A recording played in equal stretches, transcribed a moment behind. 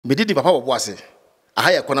Me did papa was a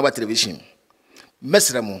higher corner television.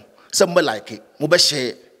 Mesremo, some like it,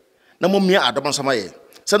 Mubeshe, no more mere Adam Samaye,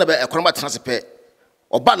 send a corner transfer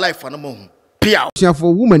or bad life for no more. Pia. For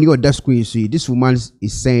a woman, you're that screen, see, this woman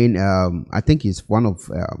is saying, I think it's one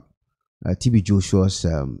of TB Joshua's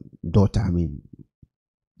daughter, I mean,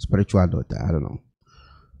 spiritual daughter, I don't know.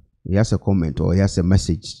 He has a comment or he has a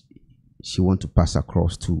message she wants to pass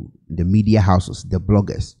across to the media houses, the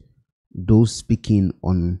bloggers, those speaking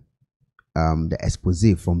on the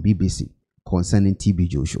expose from BBC concerning TB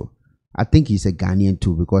Joshua. I think he's a Ghanaian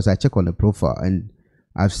too, because I check on the profile and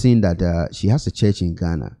I've seen that she has a church in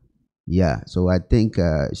Ghana. Yeah, so I think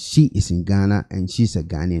she is in Ghana and she's a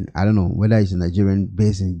Ghanaian. I don't know whether it's a Nigerian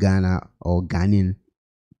based in Ghana or Ghanaian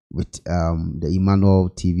with the Emmanuel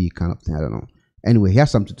TV kind of thing. I don't know. Anyway, he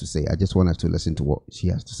has something to say. I just want us to listen to what she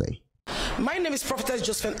has to say. My name is Prophetess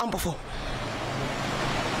Josephine Ampofo.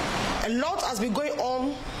 A lot has been going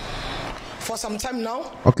on for some time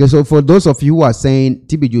now. Okay, so for those of you who are saying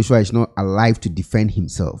TB Joshua is not alive to defend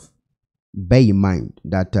himself, bear in mind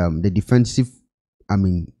that the defensive,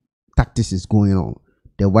 tactics is going on.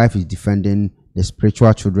 The wife is defending, the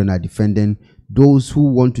spiritual children are defending, those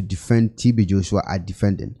who want to defend TB Joshua are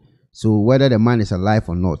defending. So whether the man is alive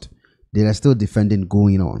or not, they are still defending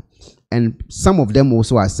going on. And some of them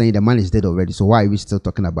also are saying the man is dead already. So why are we still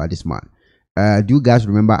talking about this man? Do you guys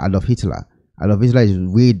remember Adolf Hitler? Adolf Hitler is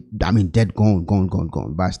way, dead,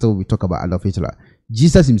 gone. But still we talk about Adolf Hitler.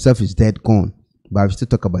 Jesus himself is dead, gone. But we still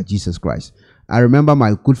talk about Jesus Christ. I remember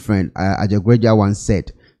my good friend Ajagreja once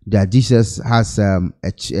said that Jesus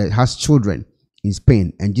has children in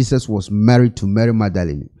Spain, and Jesus was married to Mary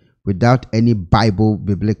Magdalene without any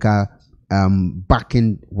biblical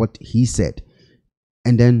backing what he said.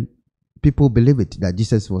 And then people believe it, that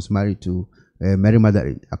Jesus was married to Mary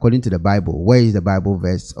Magdalene. According to the Bible, where is the Bible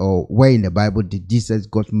verse, or where in the Bible did Jesus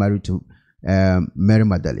got married to Mary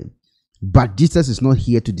Magdalene? But Jesus is not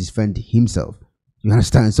here to defend himself. You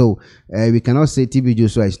understand? So we cannot say TB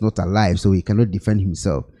Joshua is not alive, so he cannot defend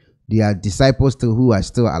himself. There are disciples still who are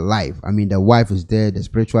still alive. The wife is there, the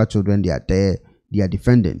spiritual children, they are there, they are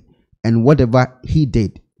defending. And whatever he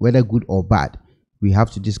did, whether good or bad, we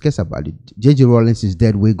have to discuss about it. J.J. Rollins is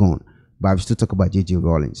dead, way gone, but we still talk about J.J.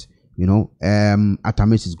 Rollins.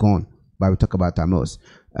 Atamis is gone, but we talk about Atamis.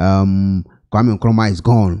 Kwame Nkrumah is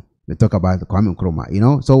gone, we talk about Kwame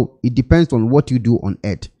Nkrumah. So it depends on what you do on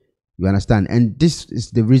earth. You understand? And this is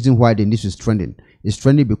the reason why the news is trending. It's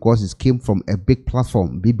trending because it came from a big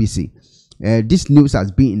platform, BBC. This news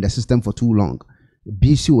has been in the system for too long.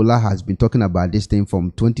 BC Ola has been talking about this thing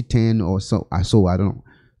from 2010 or so, I don't know,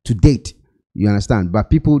 to date. You understand? But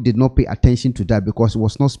people did not pay attention to that because it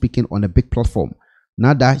was not speaking on a big platform.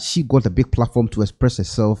 Now that she got a big platform to express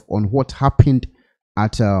herself on what happened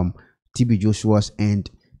at TB Joshua's end,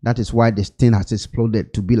 that is why this thing has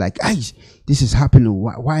exploded to be like, hey, this is happening.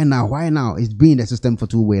 Why now? Why now? It's been in the system for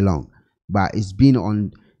too way long, but it's been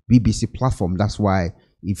on BBC platform. That's why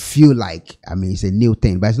it feel like, it's a new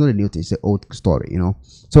thing, but it's not a new thing. It's an old story,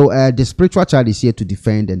 So the spiritual child is here to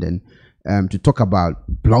defend and then to talk about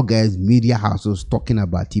bloggers, media houses talking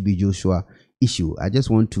about TB Joshua issue. I just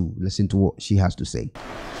want to listen to what she has to say.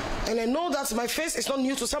 And I know that my face is not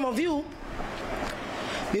new to some of you,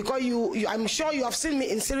 because I'm sure you have seen me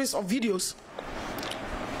in series of videos.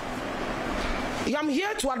 I'm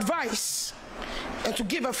here to advise and to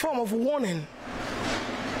give a form of warning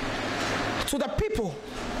to the people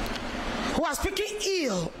who are speaking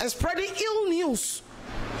ill and spreading ill news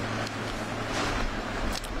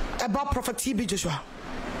about Prophet TB Joshua.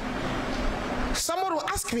 Someone will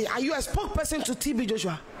ask me, are you a spokesperson to TB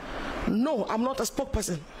Joshua? No, I'm not a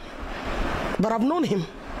spokesperson, but I've known him.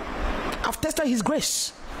 I've tested his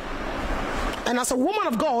grace. And as a woman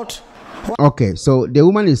of God. Okay, so the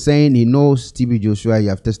woman is saying he knows TB Joshua, you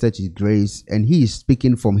have tested his grace, and he is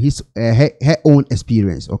speaking from his her own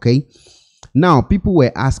experience. Okay, now people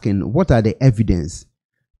were asking, what are the evidence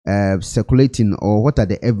circulating, or what are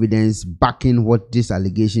the evidence backing what these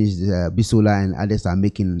allegations Bisola and others are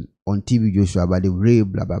making on TB Joshua about the rape,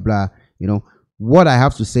 blah blah blah. What I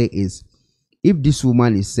have to say is, if this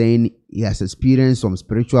woman is saying he has experienced some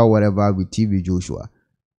spiritual whatever with TB Joshua,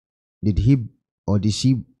 did he or did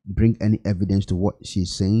she bring any evidence to what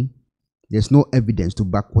she's saying? There's no evidence to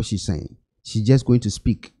back what she's saying. She's just going to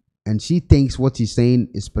speak, and she thinks what she's saying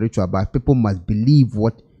is spiritual, but people must believe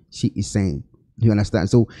what she is saying. Do you understand?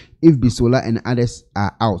 So if Bisola and others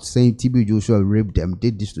are out saying TB Joshua raped them,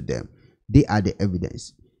 did this to them, they are the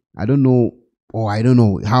evidence. I don't know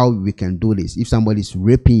how we can do this. If somebody is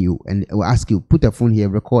raping you and will ask you, put a phone here,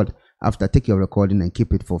 record, after, take your recording and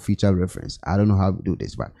keep it for future reference. I don't know how we do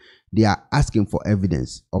this, but they are asking for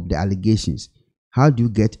evidence of the allegations. How do you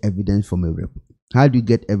get evidence from a rape? How do you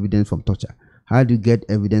get evidence from torture? How do you get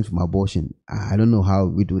evidence from abortion? I don't know how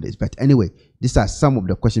we do this, but anyway, these are some of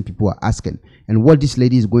the questions people are asking. And what this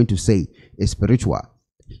lady is going to say is spiritual.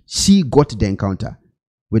 She got the encounter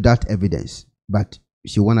without evidence, but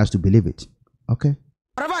she wants us to believe it. Okay?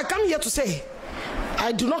 Whatever I come here to say,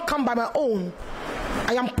 I do not come by my own.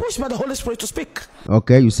 I am pushed by the Holy Spirit to speak.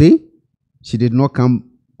 Okay, you see? She did not come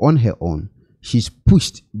on her own. She's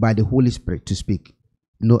pushed by the Holy Spirit to speak.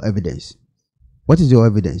 No evidence. What is your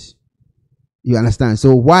evidence? You understand?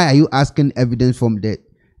 So why are you asking evidence from the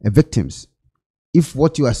victims? If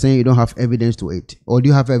what you are saying, you don't have evidence to it, or do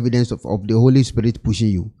you have evidence of the Holy Spirit pushing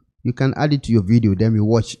you? You can add it to your video, then you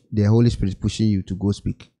watch the Holy Spirit pushing you to go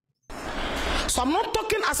speak. So I'm not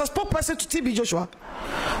talking as a spokesperson to TB Joshua,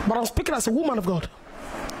 but I'm speaking as a woman of God.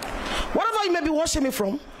 Whatever you may be watching me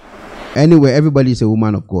from. Anyway, everybody is a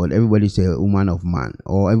woman of God. Everybody is a woman of man,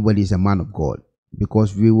 or everybody is a man of God,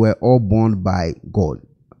 because we were all born by God.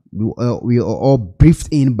 We are all breathed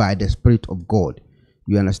in by the Spirit of God.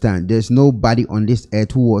 You understand? There's nobody on this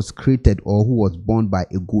earth who was created or who was born by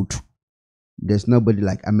a goat. There's nobody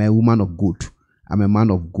like, I'm a woman of goat. I'm a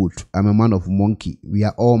man of goat. I'm a man of monkey. We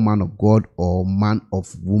are all man of God, or man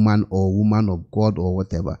of woman, or woman of God, or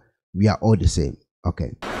whatever. We are all the same.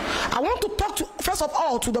 Okay. I want to talk to, first of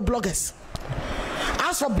all, to the bloggers.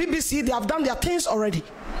 As for BBC, they have done their things already.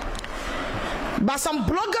 But some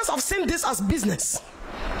bloggers have seen this as business.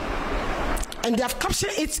 And they have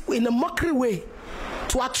captured it in a mockery way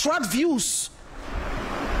to attract views,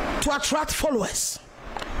 to attract followers.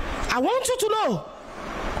 I want you to know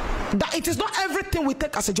that it is not everything we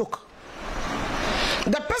take as a joke.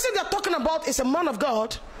 The person they're talking about is a man of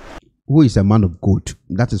God. Who is a man of God?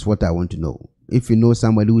 That is what I want to know. If you know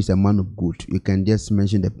somebody who is a man of God, you can just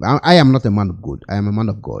mention that. I am not a man of God. I am a man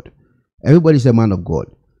of God. Everybody is a man of God.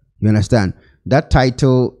 You understand? That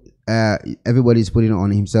title, everybody is putting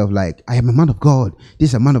on himself like, I am a man of God.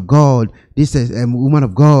 This is a man of God. This is a woman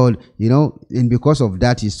of God. You know, and because of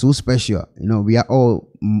that, he's so special. You know, we are all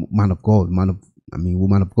man of God.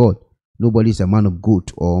 Woman of God. Nobody is a man of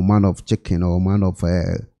goat or man of chicken or man of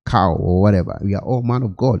cow or whatever. We are all man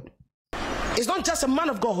of God. It's not just a man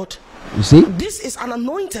of God. You see? This is an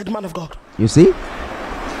anointed man of God. You see?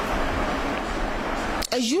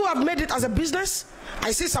 And you have made it as a business.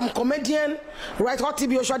 I see some comedian write what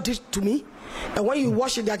TB Joshua did to me, and when you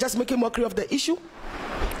watch it, they are just making mockery of the issue.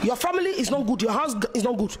 Your family is not good. Your house is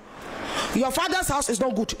not good. Your father's house is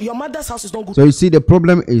not good. Your mother's house is not good. So you see, the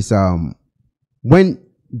problem is when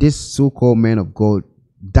this so-called man of God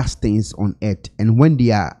does things on earth, and when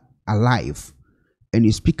they are alive and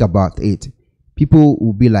you speak about it, people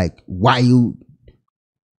will be like, why are you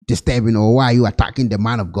disturbing, or why are you attacking the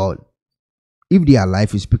man of God? If they are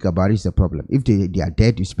alive, you speak about it, it's a problem. If they are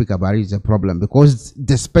dead, you speak about it, it's a problem. Because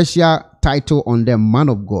the special title on them, man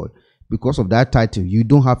of God, because of that title, you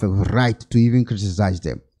don't have a right to even criticize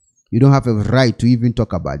them. You don't have a right to even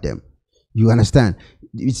talk about them. You understand?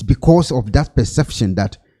 It's because of that perception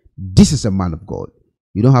that this is a man of God.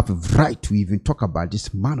 You don't have a right to even talk about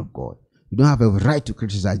this man of God. You don't have a right to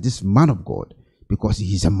criticize this man of God, because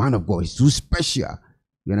he's a man of God. He's too special.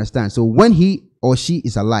 You understand? So when he or she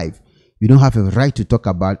is alive, you don't have a right to talk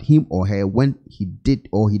about him or her when he did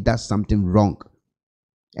or he does something wrong.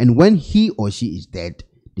 And when he or she is dead,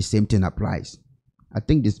 the same thing applies. I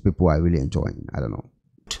think these people are really enjoying. I don't know.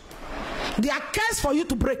 They are curses for you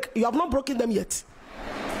to break. You have not broken them yet.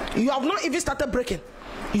 You have not even started breaking.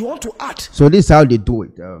 You want to add. So this is how they do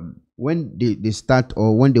it. When they start,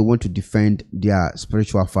 or when they want to defend their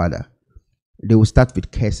spiritual father, they will start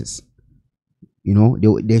with curses. You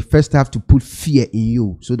know, they first have to put fear in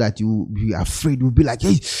you so that you be afraid. You'll be like,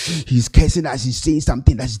 hey, he's cursing us, he's saying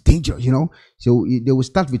something that's dangerous, you know. So they will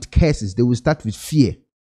start with curses, they will start with fear,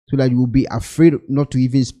 so that you will be afraid not to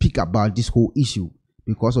even speak about this whole issue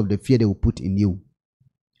because of the fear they will put in you.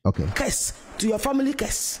 Okay. Curse to your family,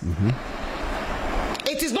 curse.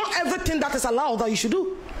 It is not everything that is allowed that you should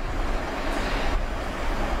do.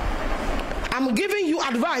 I'm giving you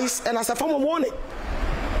advice and as a form of warning.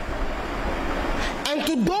 And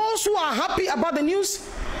to those who are happy about the news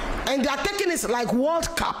and they are taking it like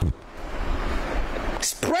World Cup,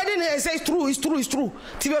 spreading it and say it's true, it's true, it's true.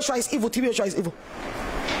 TB Joshua is evil, TB Joshua is evil.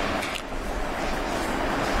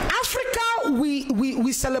 Africa,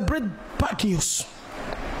 we celebrate bad news.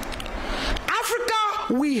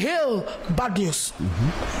 Africa, we hail bad news.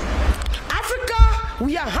 Africa,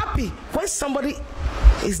 we are happy when somebody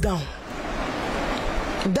is down.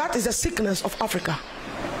 That is the sickness of Africa.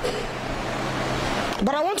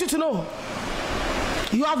 But I want you to know,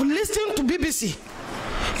 you have listened to BBC.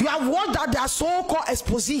 You have watched that their so-called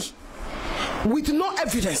expose with no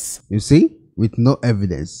evidence. You see, with no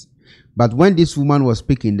evidence. But when this woman was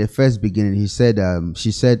speaking, the first beginning, she said,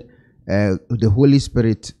 the Holy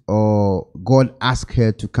Spirit or God asked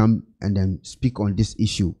her to come and then speak on this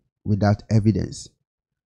issue without evidence.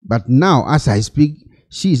 But now, as I speak,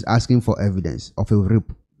 she is asking for evidence of a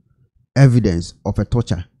rape, evidence of a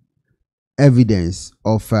torture, evidence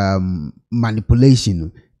of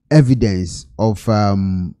manipulation, evidence of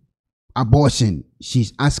abortion.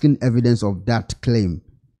 She's asking evidence of that claim.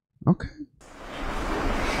 Okay.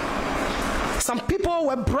 Some people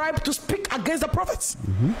were bribed to speak against the prophets.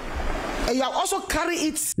 And you have also carried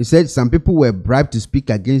it. He said some people were bribed to speak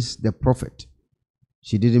against the prophet.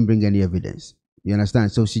 She didn't bring any evidence. You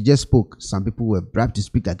understand? So she just spoke. Some people were bribed to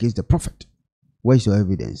speak against the prophet. Where's your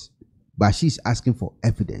evidence? But she's asking for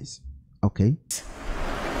evidence. Okay.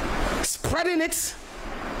 Spreading it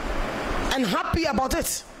and happy about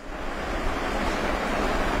it.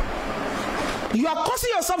 You are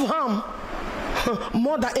causing yourself harm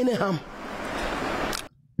more than any harm.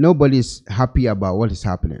 Nobody's happy about what is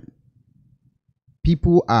happening.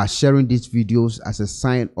 People are sharing these videos as a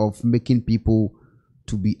sign of making people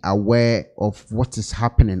to be aware of what is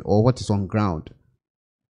happening or what is on ground.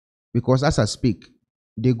 Because as I speak,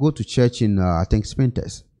 they go to church in, I think,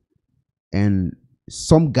 Prophetess. And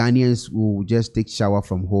some Ghanaians will just take shower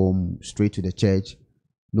from home straight to the church.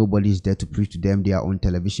 Nobody's there to preach to them. They are on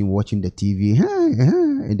television watching the TV.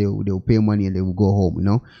 And they will pay money and they will go home, you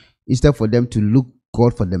know. Instead for them to look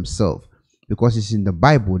God for themselves. Because it's in the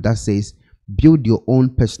Bible that says, build your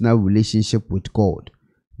own personal relationship with God.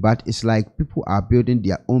 But it's like people are building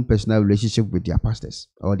their own personal relationship with their pastors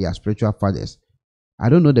or their spiritual fathers. I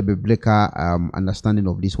don't know the biblical understanding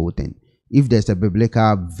of this whole thing. If there's a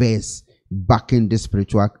biblical verse backing this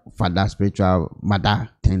spiritual father, spiritual mother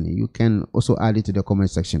thing, you can also add it to the comment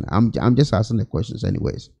section. I'm just asking the questions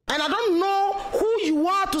anyways. And I don't know who you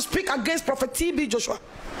are to speak against Prophet TB Joshua.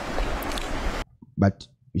 But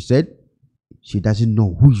you said she doesn't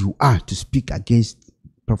know who you are to speak against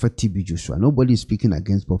Prophet TB Joshua. Nobody is speaking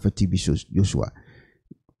against Prophet TB Joshua.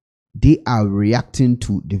 They are reacting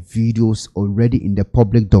to the videos already in the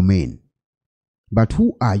public domain. But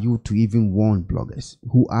who are you to even warn bloggers?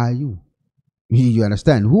 Who are you? You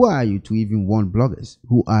understand? Who are you to even warn bloggers?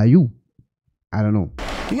 Who are you? I don't know.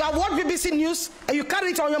 You have watched BBC News and you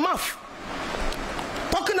carry it on your mouth.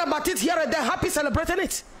 Talking about it here and there, happy celebrating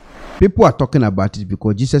it. People are talking about it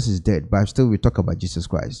because Jesus is dead, but still we talk about Jesus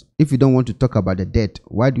Christ. If you don't want to talk about the dead,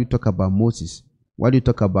 why do you talk about Moses? Why do you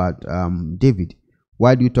talk about David?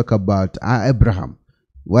 Why do you talk about Abraham?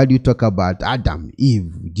 Why do you talk about Adam,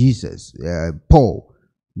 Eve, Jesus, Paul?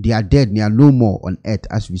 They are dead. They are no more on earth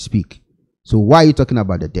as we speak. So why are you talking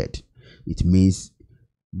about the dead? It means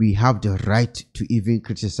we have the right to even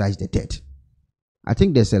criticize the dead. I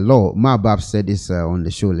think there's a law. Mabab said this on the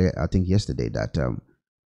show, I think yesterday, that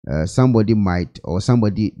somebody might, or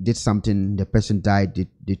somebody did something, the person died,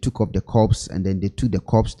 they took up the corpse and then they took the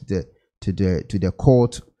corpse to the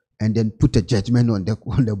court and then put a judgment on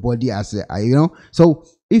the body as a, you know. So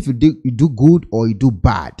if you do good or you do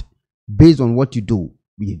bad, based on what you do,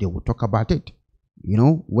 they will talk about it. You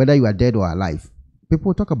know, whether you are dead or alive, people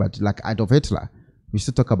will talk about it. Like Adolf Hitler, we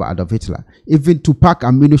still talk about Adolf Hitler. Even Tupac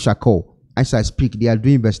Aminu Shakur, as I speak, they are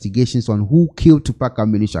doing investigations on who killed Tupac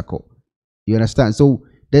Aminu Shakur. You understand? So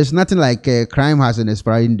there's nothing like crime has an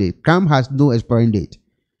expiring date. Crime has no expiring date.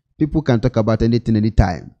 People can talk about anything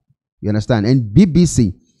anytime. You understand? And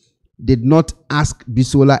BBC did not ask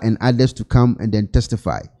Bisola and others to come and then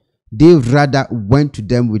testify. They rather went to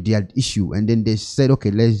them with their issue and then they said, okay,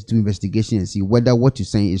 let's do investigation and see whether what you're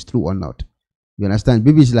saying is true or not. You understand?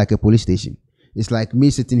 BBC is like a police station. It's like me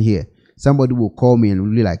sitting here. Somebody will call me and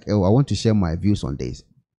really like, oh, I want to share my views on this.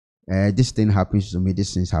 This thing happens to me,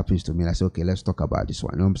 this thing happens to me. And I say, okay, let's talk about this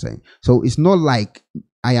one. You know what I'm saying? So it's not like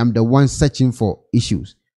I am the one searching for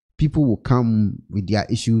issues. People will come with their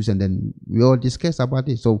issues and then we all discuss about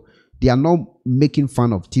it. So they are not making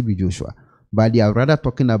fun of TB Joshua, but they are rather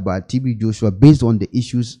talking about TB Joshua based on the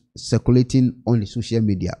issues circulating on the social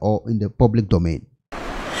media or in the public domain.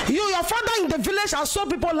 Your father in the village has sold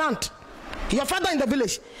people land. Your father in the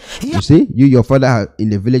village. You see, your father in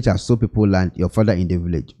the village has sold people land. Your father in the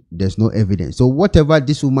village. There's no evidence. So whatever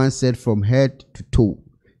this woman said from head to toe,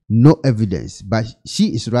 no evidence. But she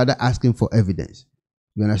is rather asking for evidence.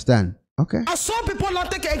 You understand? Okay. I saw people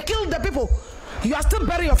land take and kill the people. You are still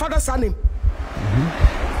burying your father's surname.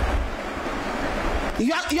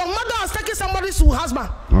 Your mother has taken somebody's husband.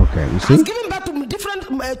 Okay, you see? Has given birth to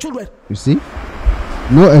different children. You see?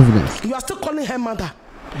 No evidence. You are still calling her mother.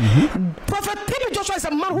 Prophet TB Joshua is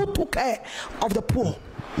a man who took care of the poor.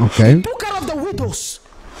 Okay. He took care of the widows.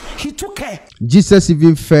 He took care. Jesus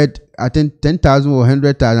even fed, I think, 10,000 or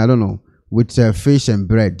 100,000, I don't know, with fish and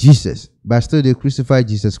bread. Jesus. But still they crucified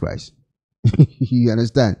Jesus Christ. You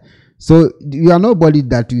understand? So you are nobody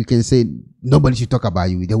that you can say nobody should talk about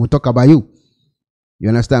you. They will talk about you. You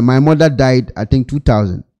understand? My mother died, I think,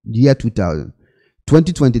 2000, the year 2000.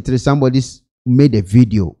 2023, somebody made a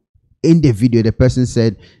video. In the video, the person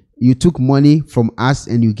said, you took money from us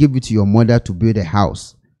and you give it to your mother to build a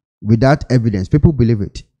house. Without evidence, people believe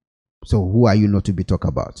it. So who are you not to be talked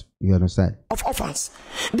about? You understand? Of orphans.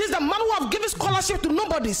 This is the man who have given scholarship to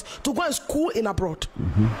nobodies to go and school in abroad.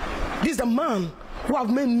 This is the man who have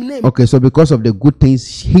made name. Okay, so because of the good things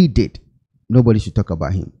he did, nobody should talk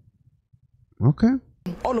about him. Okay.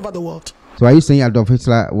 All over the world. So are you saying Adolf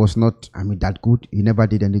Hitler was not, that good? He never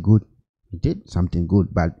did any good? He did something good,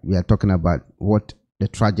 but we are talking about what the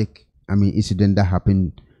tragic, incident that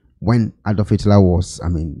happened when Adolf Hitler was,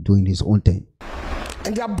 doing his own thing.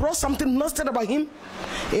 And they have brought something nasty about him.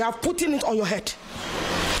 They have put it on your head.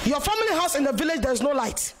 Your family house in the village, there is no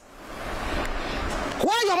light.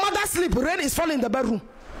 While your mother sleep, rain is falling in the bedroom.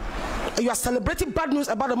 And you are celebrating bad news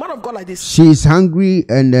about a man of God like this. She is hungry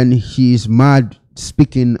and then he is mad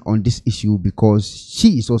speaking on this issue because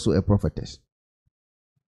she is also a prophetess.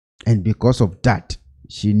 And because of that,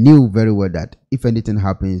 she knew very well that if anything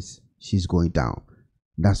happens, she's going down.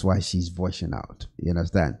 That's why she's voicing out. You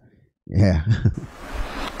understand? Yeah.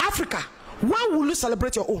 Africa, when will you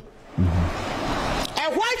celebrate your own?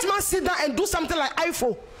 A white man sit down and do something like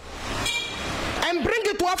iPhone and bring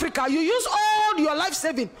it to Africa. You use all your life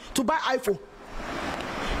saving to buy iPhone.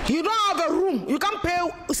 You don't have a room. You can't pay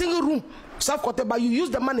a single room, self-contained, but you use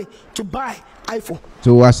the money to buy iPhone.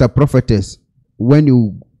 So as a prophetess, when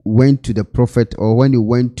you went to the prophet or when you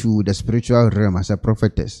went to the spiritual realm as a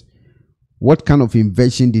prophetess, what kind of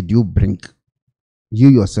invention did you bring? You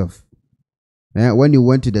yourself. When you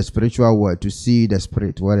went to the spiritual world to see the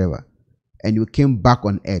spirit, whatever, and you came back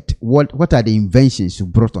on earth, what are the inventions you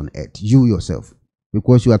brought on earth? You yourself.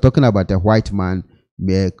 Because you are talking about a white man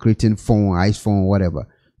creating phone, iPhone, whatever.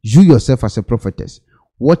 You yourself as a prophetess,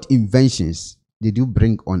 what inventions did you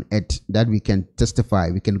bring on earth that we can testify?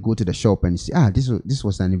 We can go to the shop and say, this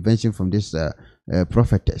was an invention from this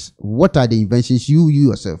prophetess. What are the inventions you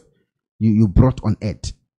yourself you brought on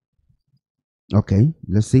earth? Okay,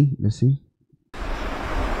 let's see.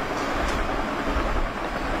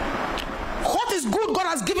 What is good God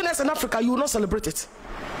has given us in Africa, you will not celebrate it.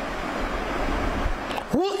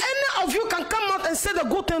 Will any of you can come out and say the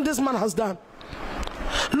good thing this man has done?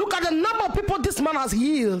 Look at the number of people this man has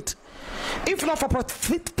healed. If not for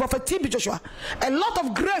Prophet TB Joshua, a lot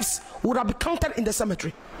of graves would have been counted in the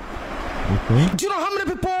cemetery. Okay. Do you know how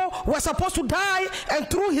many people were supposed to die, and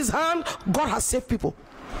through his hand, God has saved people?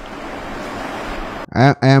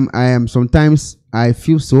 I am sometimes I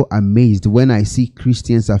feel so amazed when I see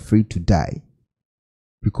Christians afraid to die,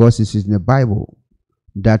 because it is in the Bible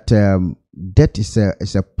that death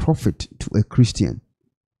is a profit to a Christian.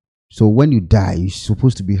 So when you die, you're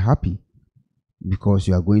supposed to be happy because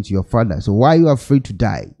you are going to your Father. So why are you afraid to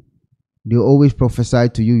die? They always prophesy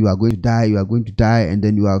to you, you are going to die, and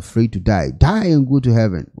then you are afraid to die. Die and go to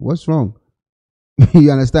heaven. What's wrong?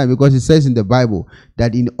 You understand? Because it says in the Bible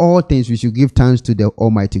that in all things we should give thanks to the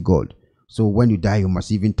Almighty God. So when you die, you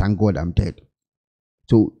must even thank God, I'm dead.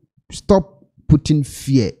 So stop putting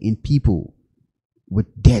fear in people with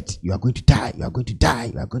death. You are going to die, you are going to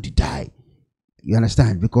die, you are going to die. You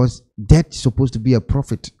understand? Because death is supposed to be a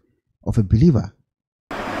prophet of a believer.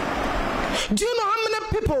 Do you know how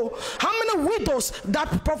many people, how many widows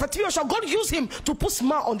that Prophet Joshua, God used him to put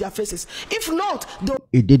smile on their faces? If not,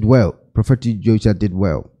 it did well. Prophet Joshua did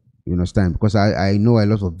well. You understand? Because I know a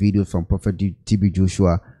lot of videos from Prophet TB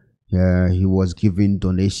Joshua. He was giving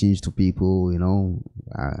donations to people,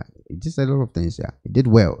 just a lot of things. Yeah, he did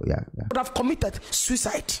well. Yeah. would have committed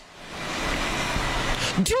suicide.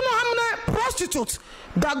 Do you know how many prostitutes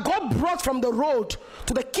that God brought from the road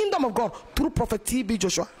to the kingdom of God through Prophet TB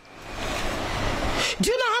Joshua?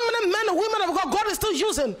 Do you know how many men and women of God is still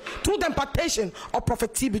using through the impartation of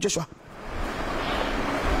Prophet TB Joshua?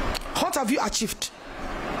 What have you achieved?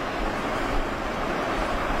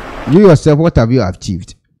 You yourself, what have you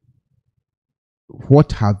achieved?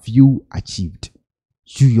 What have you achieved?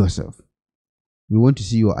 You yourself. We want to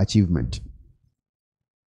see your achievement.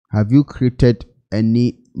 Have you created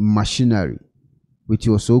any machinery with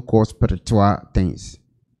your so-called spiritual things?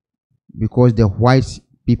 Because the white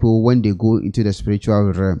people, when they go into the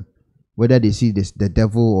spiritual realm, whether they see the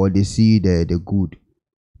devil or they see the good,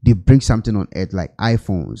 they bring something on earth like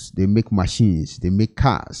iPhones, they make machines, they make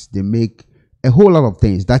cars, they make a whole lot of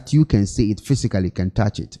things that you can see it physically, can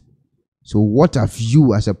touch it. So what have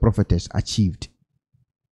you as a prophetess achieved?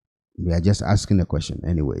 We are just asking a question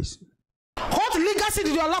anyways. What legacy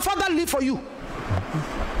did your father leave for you?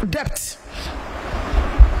 Debt.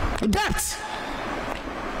 Debt.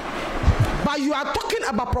 But you are talking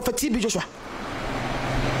about Prophet TB Joshua.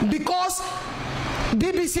 Because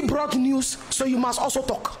BBC brought news, so you must also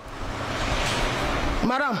talk.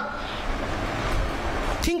 Madam,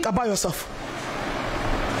 think about yourself.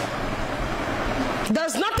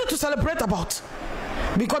 There's nothing to celebrate about,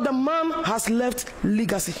 because the man has left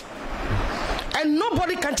legacy. And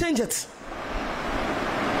nobody can change it.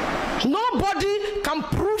 Nobody can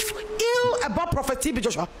prove ill about Prophet TB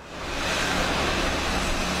Joshua.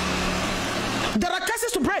 There are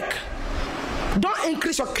curses to break. Don't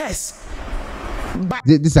increase your curse.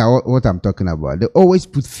 This is what I'm talking about. They always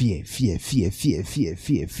put fear.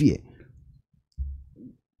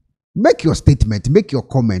 Make your statement, make your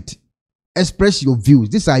comment, express your views.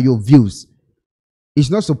 These are your views. It's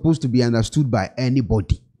not supposed to be understood by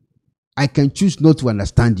anybody. I can choose not to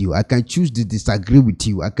understand you. I can choose to disagree with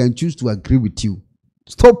you. I can choose to agree with you.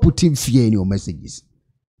 Stop putting fear in your messages.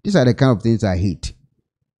 These are the kind of things I hate.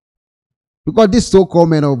 Because this so-called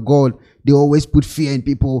men of God, they always put fear in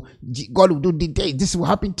people. God will do this. This will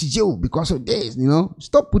happen to you because of this, you know.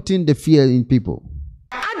 Stop putting the fear in people.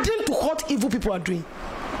 Adding to what evil people are doing.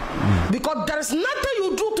 Because there is nothing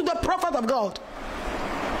you do to the prophet of God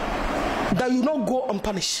that you not go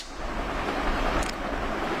unpunished.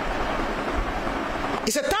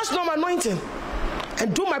 It's a touch no anointing,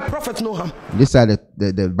 and do my prophet no harm. These are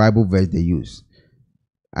the Bible verse they use.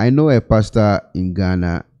 I know a pastor in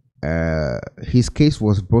Ghana. His case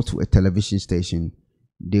was brought to a television station.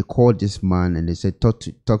 They called this man and they said, touch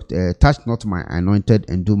not my anointed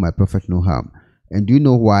and do my prophet no harm. And do you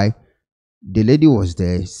know why? The lady was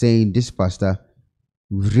there saying this pastor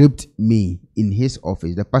raped me in his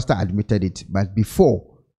office. The pastor admitted it, but before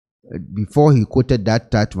he quoted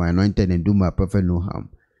that, touch my anointed and do my prophet no harm,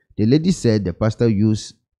 the lady said the pastor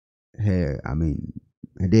used her,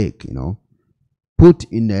 headache, you know, put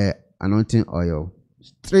in the anointing oil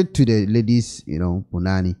straight to the lady's,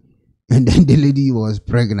 punani, and then the lady was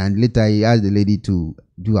pregnant. Later he asked the lady to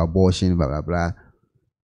do abortion, blah blah blah.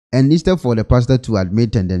 And instead for the pastor to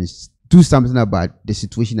admit and then do something about the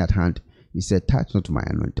situation at hand, he said, touch not my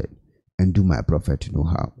anointed and do my prophet no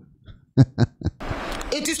harm.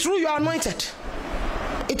 It is true you are anointed.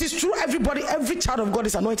 It is true every child of God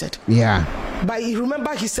is anointed. Yeah. But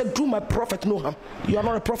remember he said, do my prophet no harm. You are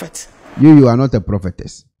not a prophet. You are not a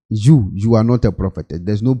prophetess. You are not a prophetess.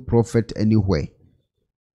 There's no prophet anywhere.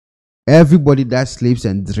 Everybody that sleeps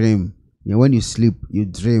and dream, when you sleep, you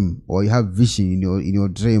dream or you have vision in your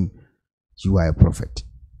dream, you are a prophet.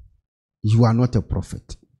 You are not a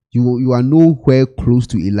prophet. You are nowhere close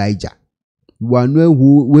to Elijah. You are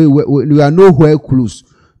nowhere close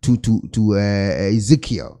to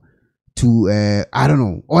Ezekiel, to I don't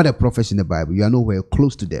know, all the prophets in the Bible. You are nowhere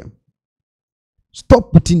close to them.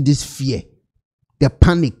 Stop putting this fear, the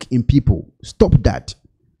panic in people. Stop that.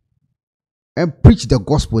 And preach the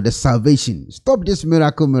gospel, the salvation. Stop this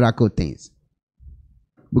miracle things.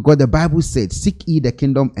 Because the Bible said, seek ye the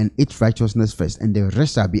kingdom and its righteousness first, and the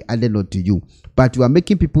rest shall be added unto you. But you are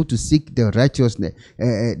making people to seek the righteousness,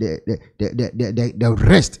 the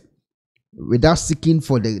rest, without seeking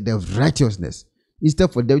for the righteousness.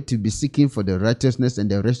 Instead for them to be seeking for the righteousness and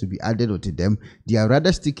the rest to be added unto them, they are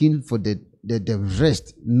rather seeking for the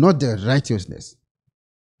rest, not the righteousness.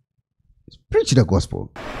 Preach the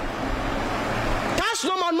gospel. Touch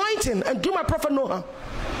no anointing and do my prophet no harm.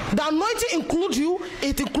 The anointing includes you,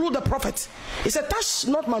 it includes the prophet. He said, touch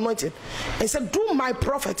not my anointing. He said, do my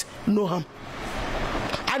prophet no harm.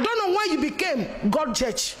 I don't know why you became God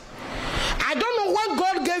judge. I don't know why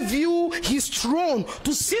God gave you his throne,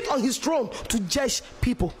 to sit on his throne to judge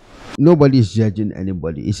people. Nobody is judging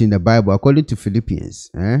anybody. It's in the Bible according to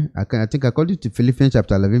Philippians. I think according to Philippians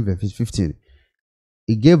chapter 11 verse 15,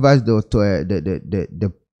 he gave us the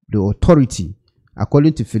authority.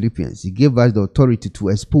 According to Philippians, he gave us the authority to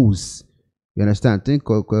expose. You understand? I think,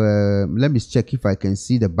 let me check if I can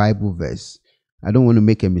see the Bible verse. I don't want to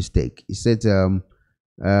make a mistake. He said,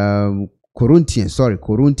 Corinthians.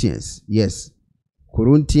 Yes.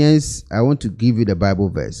 Corinthians. I want to give you the Bible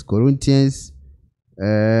verse. Corinthians.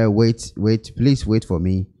 Please wait for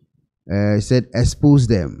me. It said, expose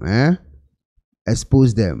them.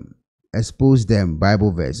 Expose them. Expose them.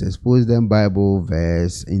 Bible verse. Expose them. Bible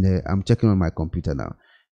verse. I'm checking on my computer now.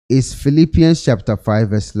 It's Philippians chapter 5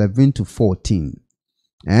 verse 11 to 14.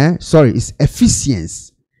 Sorry, it's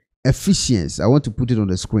Ephesians Ephesians. I want to put it on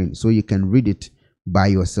the screen so you can read it by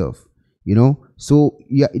yourself. So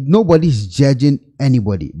yeah, nobody is judging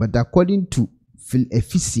anybody, but according to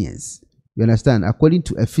Ephesians, you understand, according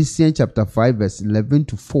to Ephesians chapter 5 verse 11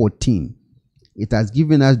 to 14, it has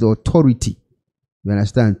given us the authority, you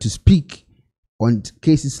understand, to speak on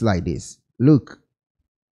cases like this. Look,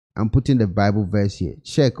 I'm putting the Bible verse here.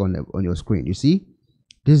 Check on your screen. You see,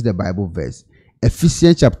 this is the Bible verse,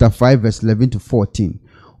 Ephesians chapter 5 verse 11 to 14.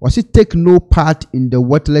 Was it take no part in the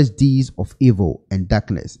worthless deeds of evil and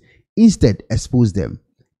darkness, instead expose them.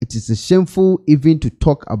 It is shameful even to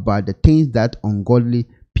talk about the things that ungodly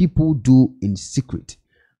people do in secret,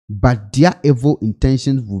 but their evil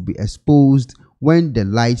intentions will be exposed when the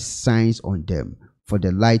light shines on them, for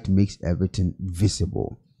the light makes everything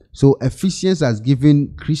visible. So Ephesians has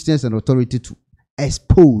given Christians an authority to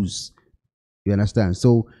expose. You understand?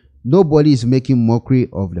 So nobody is making mockery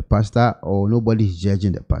of the pastor, or nobody is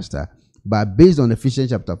judging the pastor. But based on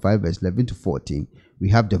Ephesians chapter 5 verse 11 to 14, we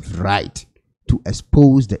have the right to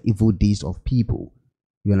expose the evil deeds of people.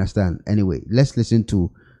 You understand? Anyway, let's listen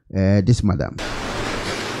to this madam.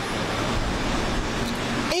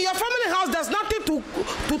 In your family house, there's nothing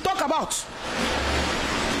to talk about.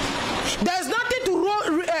 There's nothing to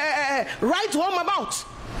write home about.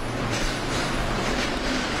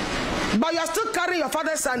 But you are still carrying your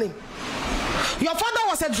father's surname. Your father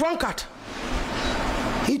was a drunkard.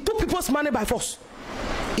 He took people's money by force.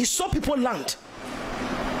 He saw people land.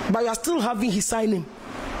 But you are still having his surname.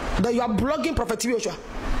 That you are blogging Prophet Joshua.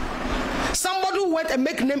 Somebody who went and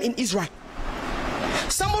make name in Israel.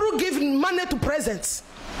 Somebody who gave money to presidents.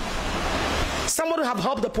 Somebody who have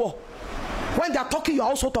helped the poor. When they are talking, you are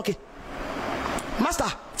also talking.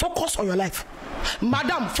 Master, focus on your life.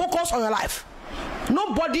 Madam, focus on your life.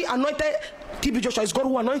 Nobody anointed TB Joshua. It's God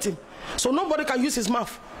who anointed him. So nobody can use his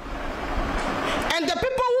mouth. And the people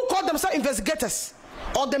who call themselves investigators,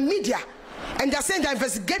 or the media, and they're saying they're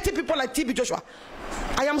investigating people like TB Joshua,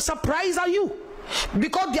 I am surprised at you.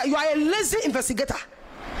 Because you are a lazy investigator.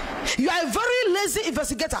 You are a very lazy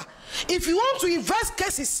investigator. If you want to invest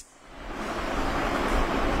cases,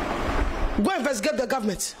 go investigate the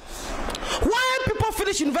government. Why people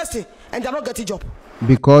finish university and they're not getting job?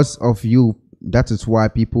 Because of you. That is why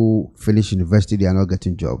people finish university, they are not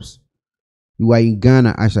getting jobs. You are in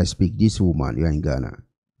Ghana as I speak. This woman, you are in Ghana.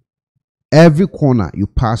 Every corner you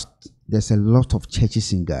pass, there's a lot of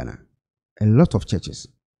churches in Ghana. A lot of churches.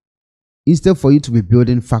 Instead for you to be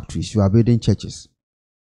building factories, you are building churches.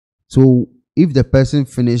 So if the person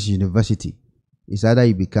finishes university, it's either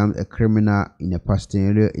he becomes a criminal in a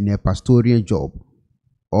pastoral job,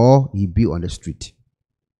 or he be on the street.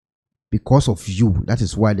 Because of you, that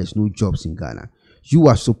is why there's no jobs in Ghana. You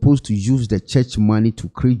are supposed to use the church money to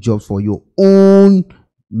create jobs for your own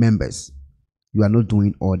members. You are not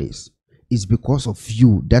doing all this. It's because of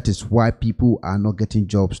you. That is why people are not getting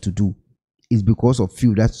jobs to do. It's because of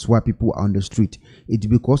you. That's why people are on the street. It's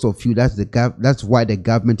because of you. That's why the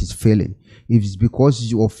government is failing. It's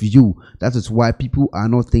because of you. That is why people are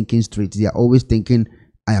not thinking straight. They are always thinking,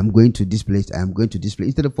 I am going to this place, I am going to this place.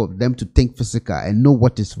 Instead of for them to think physical and know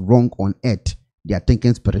what is wrong on earth, they are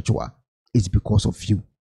thinking spiritual. It's because of you.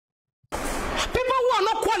 People who are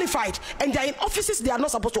not qualified and they are in offices they are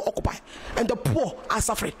not supposed to occupy, and the poor are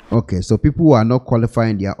suffering. Okay, so people who are not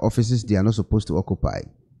qualified in their offices they are not supposed to occupy.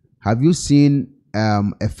 Have you seen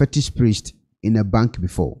a fetish priest in a bank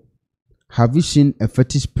before? Have you seen a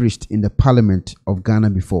fetish priest in the parliament of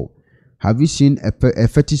Ghana before? Have you seen a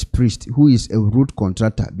fetish priest who is a road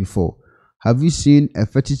contractor before? Have you seen a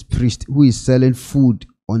fetish priest who is selling food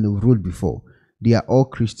on the road before? They are all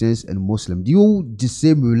Christians and Muslims. The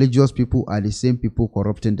same religious people are the same people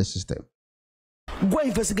corrupting the system. Go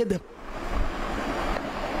investigate them.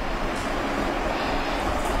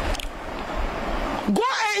 Go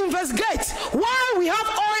and investigate why we have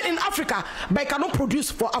oil in Africa but cannot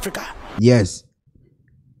produce for Africa. Yes.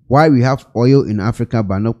 Why we have oil in Africa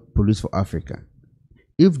but not produce for Africa.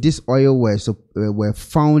 If this oil were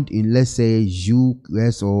found in, let's say,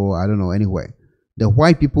 US or I don't know, anywhere, the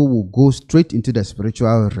white people will go straight into the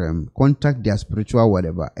spiritual realm, contact their spiritual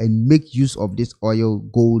whatever, and make use of this oil,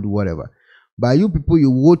 gold, whatever. But you people,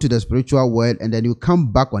 you go to the spiritual world and then you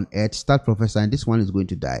come back on earth, start prophesying, this one is going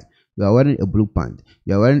to die. You are wearing a blue pant,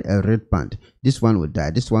 you are wearing a red pant, this one will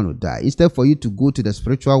die, this one will die. Instead for you to go to the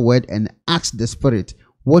spiritual world and ask the spirit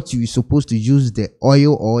what you are supposed to use the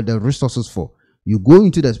oil or the resources for, you go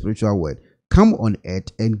into the spiritual world, come on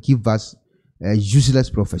earth and give us useless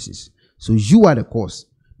prophecies. So you are the cause,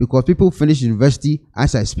 because people finish university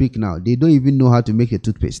as I speak now, they don't even know how to make a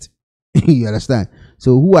toothpaste. You understand?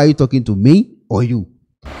 So who are you talking to, me or you?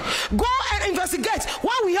 Go and investigate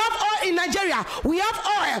why we have Africa, we have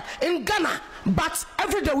oil. In Ghana, but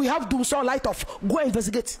every day we have doom so light off. Go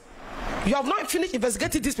investigate. You have not finished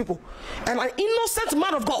investigating these people. And an innocent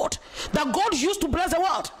man of God that God used to bless the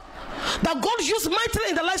world, that God used mightily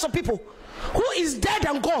in the lives of people, who is dead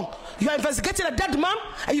and gone. You are investigating a dead man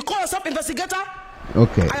and you call yourself investigator?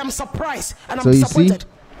 Okay. I am surprised and I'm so disappointed.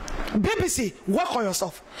 BBC, work on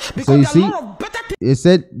yourself. Because so you there are a lot of better things. It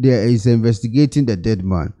said there is investigating the dead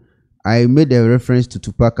man. I made a reference to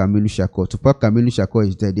Tupac Amaru Shakur. Tupac Amaru Shakur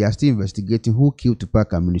is dead. They are still investigating who killed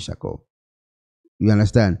Tupac Amaru Shakur. You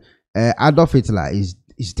understand? Adolf Hitler is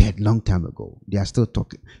dead long time ago. They are still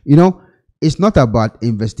talking. You know, it's not about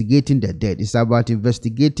investigating the dead. It's about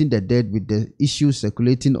investigating the dead with the issues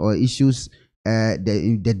circulating or issues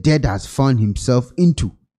the dead has found himself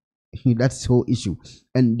into. That's the whole issue.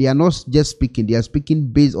 And they are not just speaking. They are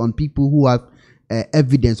speaking based on people who have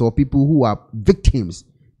evidence or people who are victims.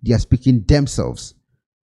 They are speaking themselves.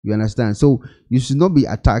 You understand? So you should not be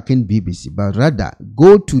attacking BBC, but rather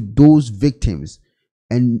go to those victims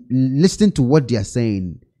and listen to what they are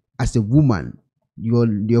saying. As a woman,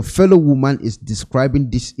 your fellow woman is describing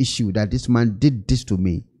this issue, that this man did this to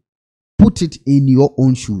me. Put it in your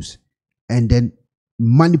own shoes and then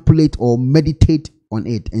manipulate or meditate on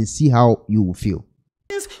it and see how you will feel.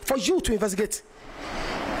 For you to investigate.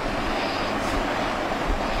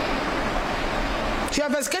 You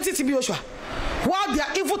have investigated TB Joshua while there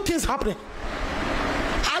are evil things happening.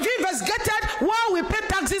 Have you investigated while we pay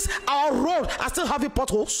taxes, our road are still having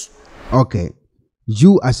potholes? Okay.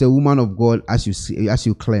 You as a woman of God, as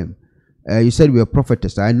you claim, you said you were a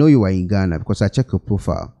prophetess. I know you are in Ghana because I checked your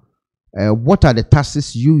profile. What are the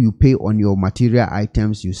taxes you pay on your material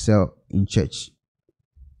items you sell in church?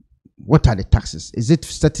 What are the taxes? Is it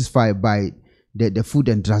satisfied by the Food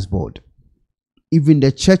and Drugs Board? Even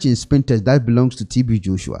the church in Spinters that belongs to TB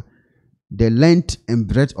Joshua, the length and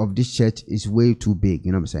breadth of this church is way too big.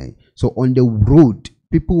 You know what I'm saying? So on the road,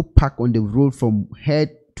 people park on the road from head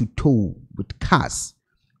to toe with cars.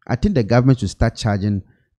 I think the government should start charging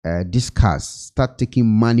these cars, start taking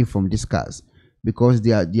money from these cars, because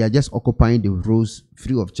they are just occupying the roads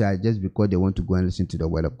free of charge just because they want to go and listen to the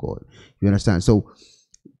word of God. You understand? So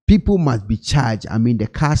people must be charged. I mean, the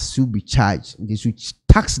cars should be charged. They should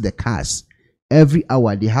tax the cars. Every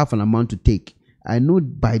hour they have an amount to take. I know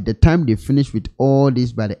by the time they finish with all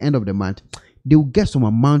this, by the end of the month, they will get some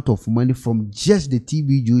amount of money from just the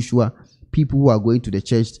TB Joshua people who are going to the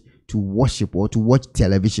church to worship or to watch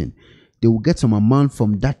television. They will get some amount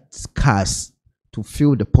from that cars to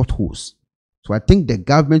fill the potholes. So I think the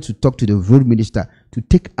government should talk to the road minister to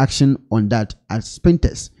take action on that. As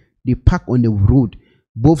Spinters, they park on the road,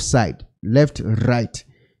 both sides, left, right,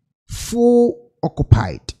 full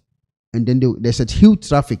occupied. And then there's a huge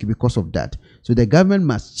traffic because of that. So the government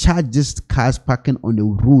must charge these cars parking on the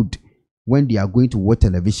road when they are going to watch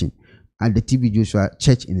television at the TB Joshua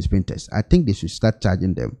Church in Spinters. I think they should start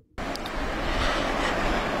charging them.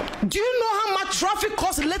 Do you know how much traffic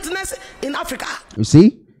causes lateness in Africa? You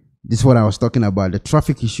see, this is what I was talking about, the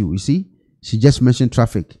traffic issue. You see, she just mentioned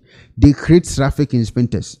traffic. They create traffic in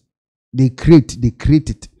Spinters. They create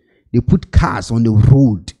it. They put cars on the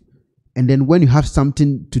road. And then when you have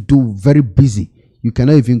something to do very busy, you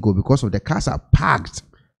cannot even go because of the cars are parked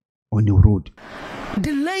on the road.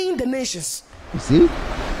 Delaying the nations. You see?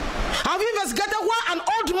 Have you investigated why an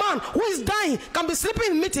old man who is dying can be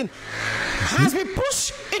sleeping in meeting has been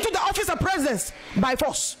pushed into the office of presidents by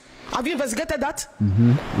force? Have you investigated that?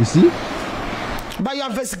 You see? But you are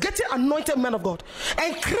investigating anointed men of God.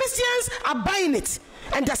 And Christians are buying it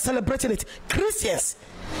and they're celebrating it. Christians,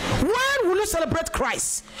 when will you celebrate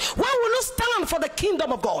Christ? When will you stand for the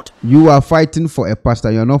kingdom of God? You are fighting for a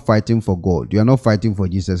pastor. You are not fighting for God. You are not fighting for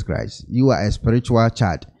Jesus Christ. You are a spiritual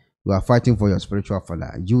child. You are fighting for your spiritual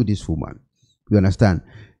father. You, this woman. You understand?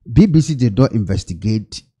 BBC did not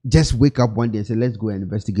investigate. Just wake up one day and say, let's go and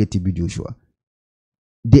investigate TB Joshua.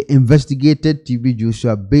 They investigated TB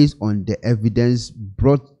Joshua based on the evidence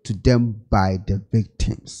brought to them by the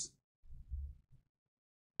victims.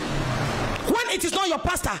 It is not your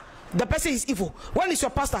pastor, the person is evil. When it's your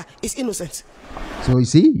pastor, it's innocent. So you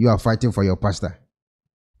see, you are fighting for your pastor.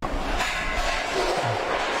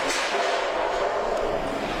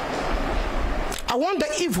 I want the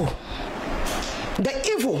evil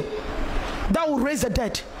that will raise the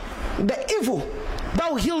dead, the evil that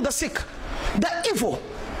will heal the sick, the evil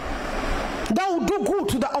that will do good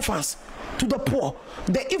to the orphans, to the poor,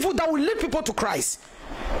 the evil that will lead people to Christ,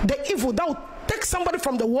 the evil that will take somebody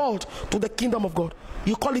from the world to the kingdom of God.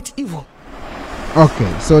 You call it evil.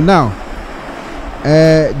 Okay, so now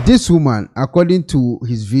this woman, according to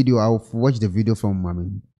his video, I've watched the video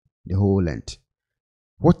from the whole length.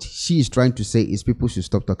 what she is trying to say is people should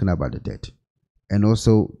stop talking about the dead. And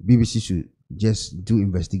also BBC should just do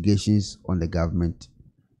investigations on the government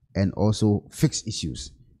and also fix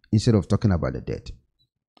issues instead of talking about the dead.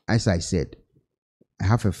 As I said, I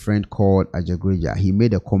have a friend called Ajagreja. He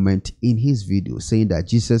made a comment in his video saying that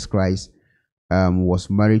Jesus Christ was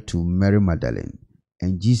married to Mary Magdalene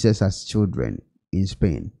and Jesus has children in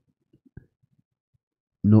Spain.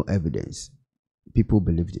 No evidence. People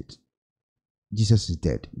believed it. Jesus is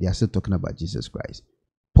dead. They are still talking about Jesus Christ.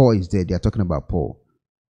 Paul is dead. They are talking about Paul.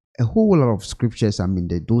 A whole lot of scriptures,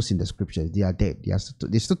 those in the scriptures, they are dead.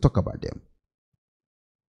 They still talk about them.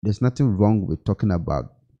 There's nothing wrong with talking about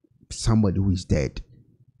somebody who is dead.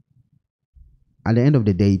 At the end of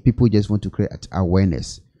the day, people just want to create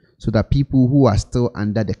awareness so that people who are still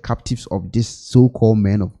under the captives of this so-called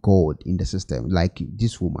men of God in the system, like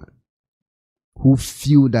this woman, who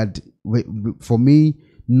feel that, for me,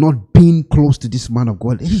 not being close to this man of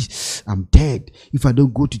God, I'm dead. If I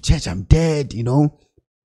don't go to church, I'm dead,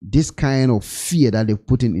 This kind of fear that they're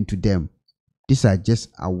putting into them, these are just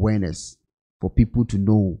awareness for people to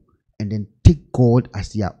know and then take God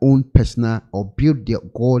as their own personal, or build their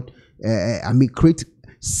God,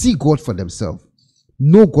 see God for themselves,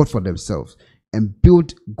 know God for themselves, and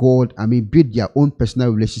build God, build their own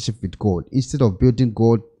personal relationship with God. Instead of building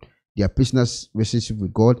God, their personal relationship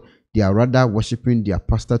with God, they are rather worshiping their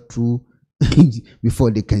pastor through before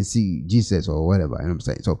they can see Jesus or whatever. You know what I'm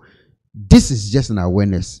saying? So this is just an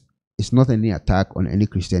awareness. It's not any attack on any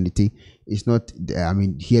Christianity. It's not,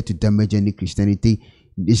 here to damage any Christianity.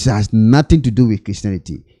 This has nothing to do with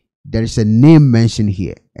Christianity. There is a name mentioned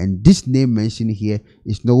here, and this name mentioned here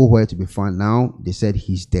is nowhere to be found. Now they said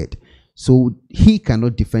he's dead, so he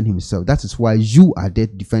cannot defend himself. That is why you are there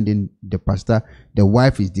defending the pastor. The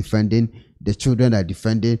wife is defending. The children are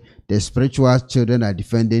defending. The spiritual children are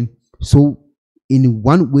defending. So in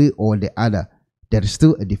one way or the other, there is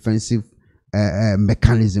still a defensive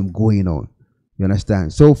mechanism going on. You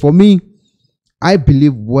understand? So for me, I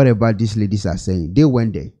believe whatever these ladies are saying, they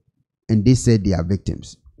went there and they said they are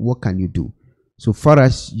victims. What can you do? So far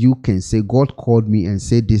as you can say, God called me and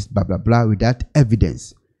said this, blah, blah, blah, without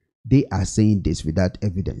evidence. They are saying this without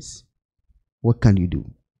evidence. What can you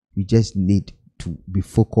do? You just need to be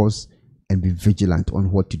focused and be vigilant on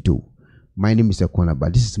what to do. My name is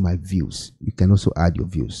Ekonaba. This is my views. You can also add your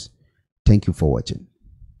views. Thank you for watching.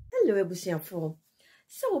 Hello, Ebusianfo.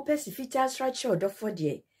 So, Percy features right show for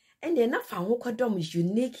the and then I found Hokodom is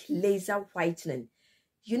unique laser whitening.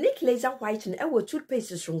 Unique laser whitening,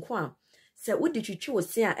 toothpaste from Kwam. Say, what did you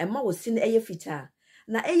choose? Say, and ma was seen a fita.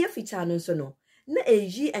 Na a fita no so no. Na a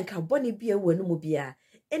ye and carboni beer when no mobia.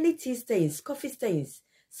 Any tea stains, coffee stains,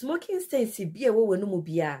 smoking stains, beer when no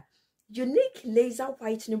mobia. Unique laser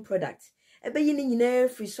whitening product. A beginning in air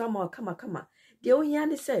free summer, kama. The only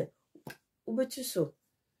hand say, Ubetu so.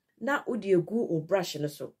 Na udi gu or brush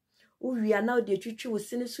and so. We are now the chuchu was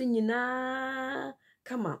seen swingina.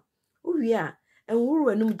 Kama. We are. And who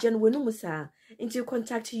were no gen wenumusa into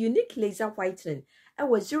contact Unique Laser Whitening. I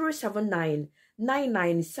was 079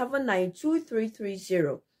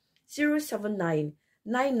 99792330. 079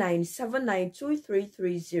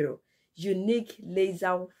 99792330. Unique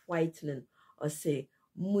Laser Whitening. Or say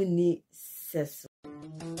Muni Seso.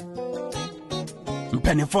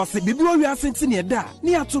 Pennyforce Bibro we are sentini da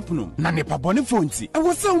near Tupnum, Nanipa Bonifonti, and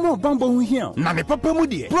was so more bumbo here. Nanipa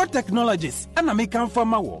Pamudi, Pro Technologies, and American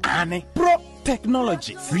Farmer, Anne Pro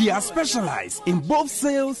Technologies. We are specialized in both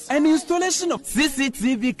sales and installation of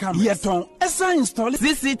CCTV cameras. Yeton, Esa install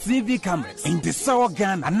CCTV cameras in the Sour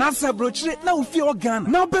Ghana and NASA brochure now fear Ghana.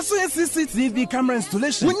 Now pursue CCTV camera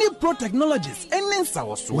installation. We need Pro Technologies and in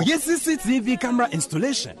South. We get CCTV camera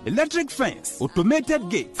installation, electric fence, automated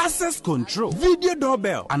gate, access control, video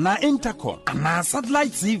doorbell, and our intercom, and our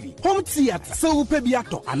satellite TV, home theater, so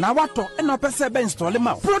upebiato, and our water, and our persebe install them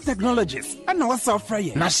out. Pro Technologies, and our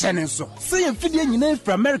software, na shenen so. Say Fidia in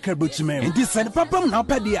from America, Butchman, and this said Papa now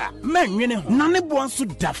pedia, man, none wants to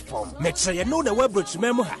that form. Make sure you know the web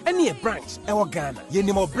Butchman, any branch, our Ghana, you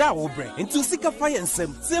more brow brain, and to seek a fire and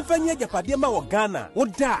some, Symphony Padima or Ghana, or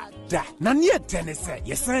da. Nanya Tennessee,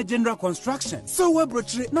 yes, general construction. So we're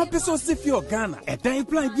brochure, no pesos if you're Ghana, a time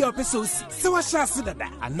plan be a pesos, so I shall see that,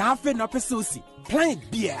 and now no pesos. Plant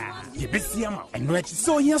beer, Yebisiama, and which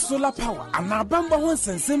so here solar power, and now Bamba once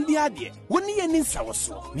and send the idea. When you need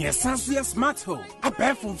Sawaso, near Sansuya smart home, a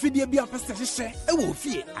pair from Fidia be a pesticide, a wolf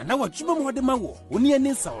here, and now what you want the Mawo, when you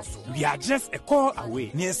need Sawaso. We are just a call away,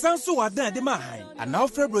 near Sansu are there the Mahine, and now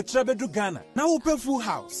February Trebedru Ghana, now open full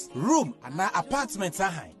house, room, and now apartments are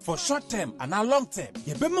high. For short term and a long term.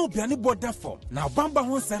 Ye be mo biani border form. Now bamba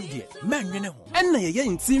ho sem de men nwene ho. And na ye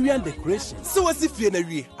interior decoration. So wasi fie na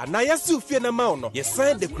wie ana yesu fie na ma no. Ye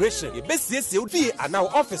sign decoration. Ye be siesie fie ana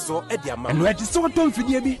office so e de ama. And we so tom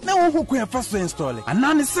fidie bi na wo ho kwan fa so install. And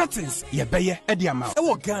na ne settings ye be ye e de ama. E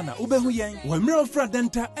wo Ghana wo be hu yen. Wo mre ofra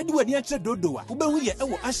denta e de wani a che dodoa. Wo be hu ye e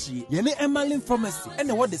wo ahie. Ye ne Emerlin Pharmacy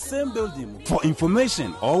and what the same building. For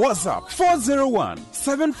information or WhatsApp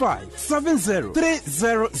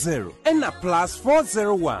 401-7570-300 and a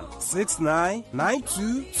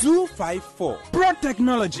 +401-6992-254. Pro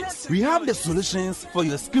Technologies. We have the solutions for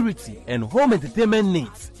your security and home entertainment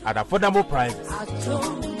needs at affordable prices.